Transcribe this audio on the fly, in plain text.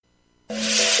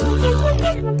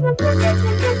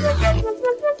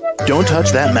Don't touch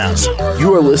that mouse.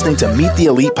 You are listening to Meet the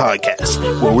Elite Podcast,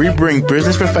 where we bring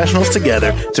business professionals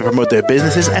together to promote their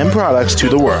businesses and products to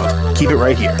the world. Keep it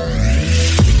right here.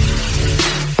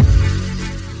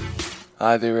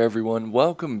 Hi there, everyone.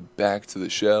 Welcome back to the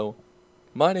show.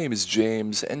 My name is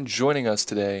James, and joining us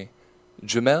today,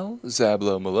 Jamelle,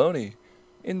 Zablow, Moloney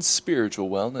in Spiritual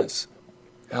Wellness.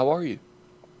 How are you?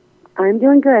 I'm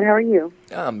doing good. How are you?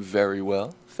 I'm very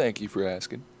well. Thank you for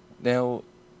asking. Now,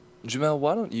 Jamelle,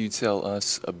 why don't you tell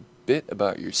us a bit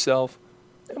about yourself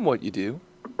and what you do?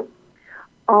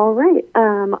 All right.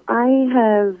 I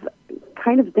have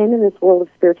kind of been in this world of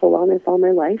spiritual wellness all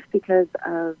my life because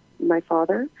of my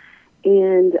father.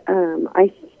 And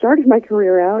I started my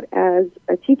career out as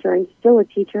a teacher. I'm still a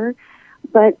teacher.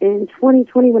 But in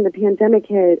 2020, when the pandemic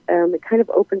hit, it kind of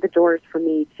opened the doors for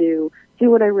me to do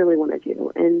what I really want to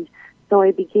do. And so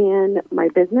I began my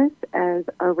business as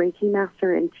a Reiki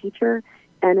master and teacher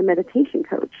and a meditation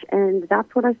coach. And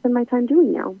that's what I spend my time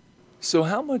doing now. So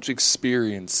how much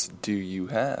experience do you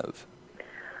have?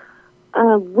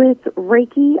 With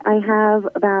Reiki, I have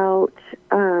about,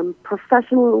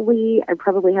 professionally, I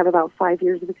probably have about 5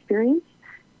 years of experience.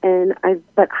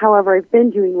 However, I've been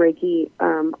doing Reiki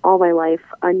all my life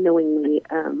unknowingly.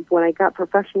 When I got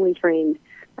professionally trained,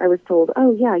 I was told,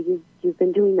 "Oh yeah, you've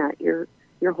been doing that your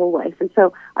whole life." And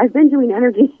so I've been doing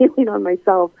energy healing on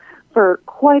myself for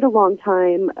quite a long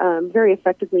time, very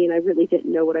effectively, and I really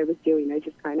didn't know what I was doing. I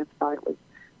just kind of thought it was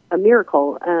a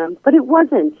miracle, but it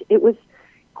wasn't. It was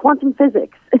quantum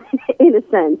physics, in a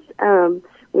sense,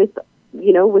 with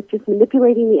just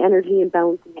manipulating the energy and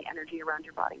balancing the energy around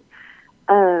your body.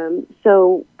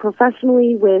 So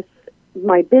professionally with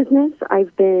my business,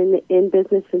 I've been in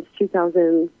business since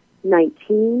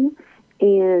 2019,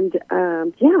 and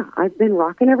I've been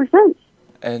rocking ever since.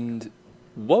 And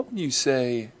what would you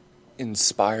say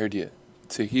inspired you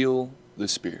to heal the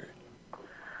spirit?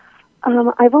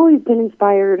 I've always been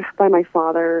inspired by my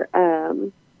father,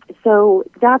 so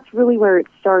that's really where it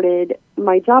started.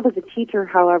 My job as a teacher,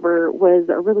 however, was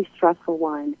a really stressful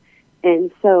one.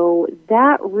 And so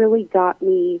that really got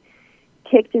me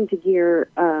kicked into gear,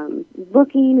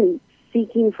 looking and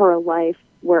seeking for a life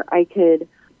where I could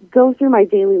go through my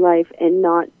daily life and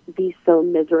not be so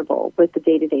miserable with the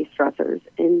day-to-day stressors.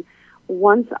 And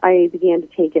once I began to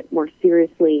take it more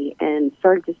seriously and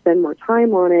started to spend more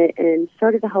time on it and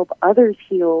started to help others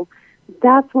heal,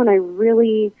 that's when I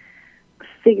really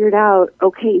figured out,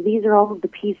 okay, these are all of the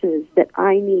pieces that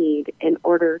I need in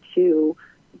order to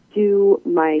do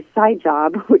my side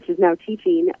job, which is now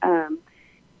teaching,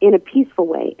 in a peaceful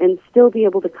way and still be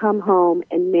able to come home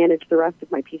and manage the rest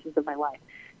of my pieces of my life.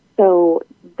 So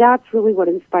that's really what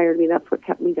inspired me. That's what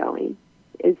kept me going,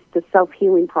 is the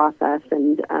self-healing process.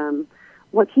 And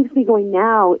what keeps me going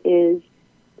now is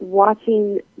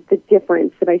watching the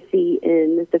difference that I see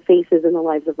in the faces and the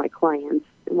lives of my clients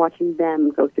and watching them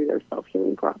go through their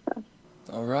self-healing process.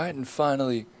 All right, and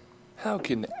finally, how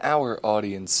can our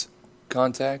audience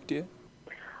contact you?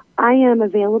 I am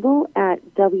available at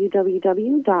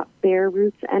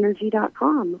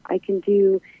www.bearrootsenergy.com. I can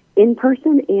do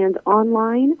in-person and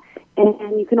online,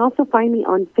 and you can also find me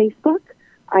on Facebook.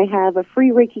 I have a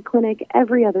free Reiki clinic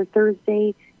every other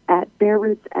Thursday at Bear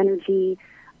Roots Energy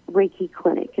Reiki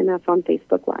Clinic, and that's on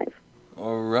Facebook Live.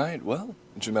 All right. Well,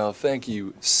 Jamelle, thank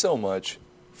you so much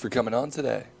for coming on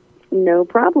today. No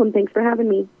problem. Thanks for having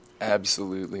me.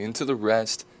 Absolutely. And to the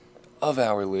rest of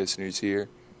our listeners here,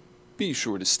 be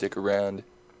sure to stick around.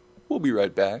 We'll be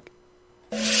right back.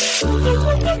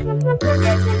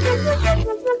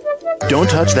 Don't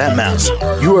touch that mouse.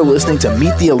 You are listening to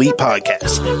Meet the Elite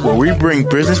Podcast, where we bring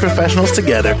business professionals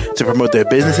together to promote their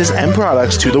businesses and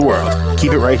products to the world.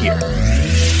 Keep it right here.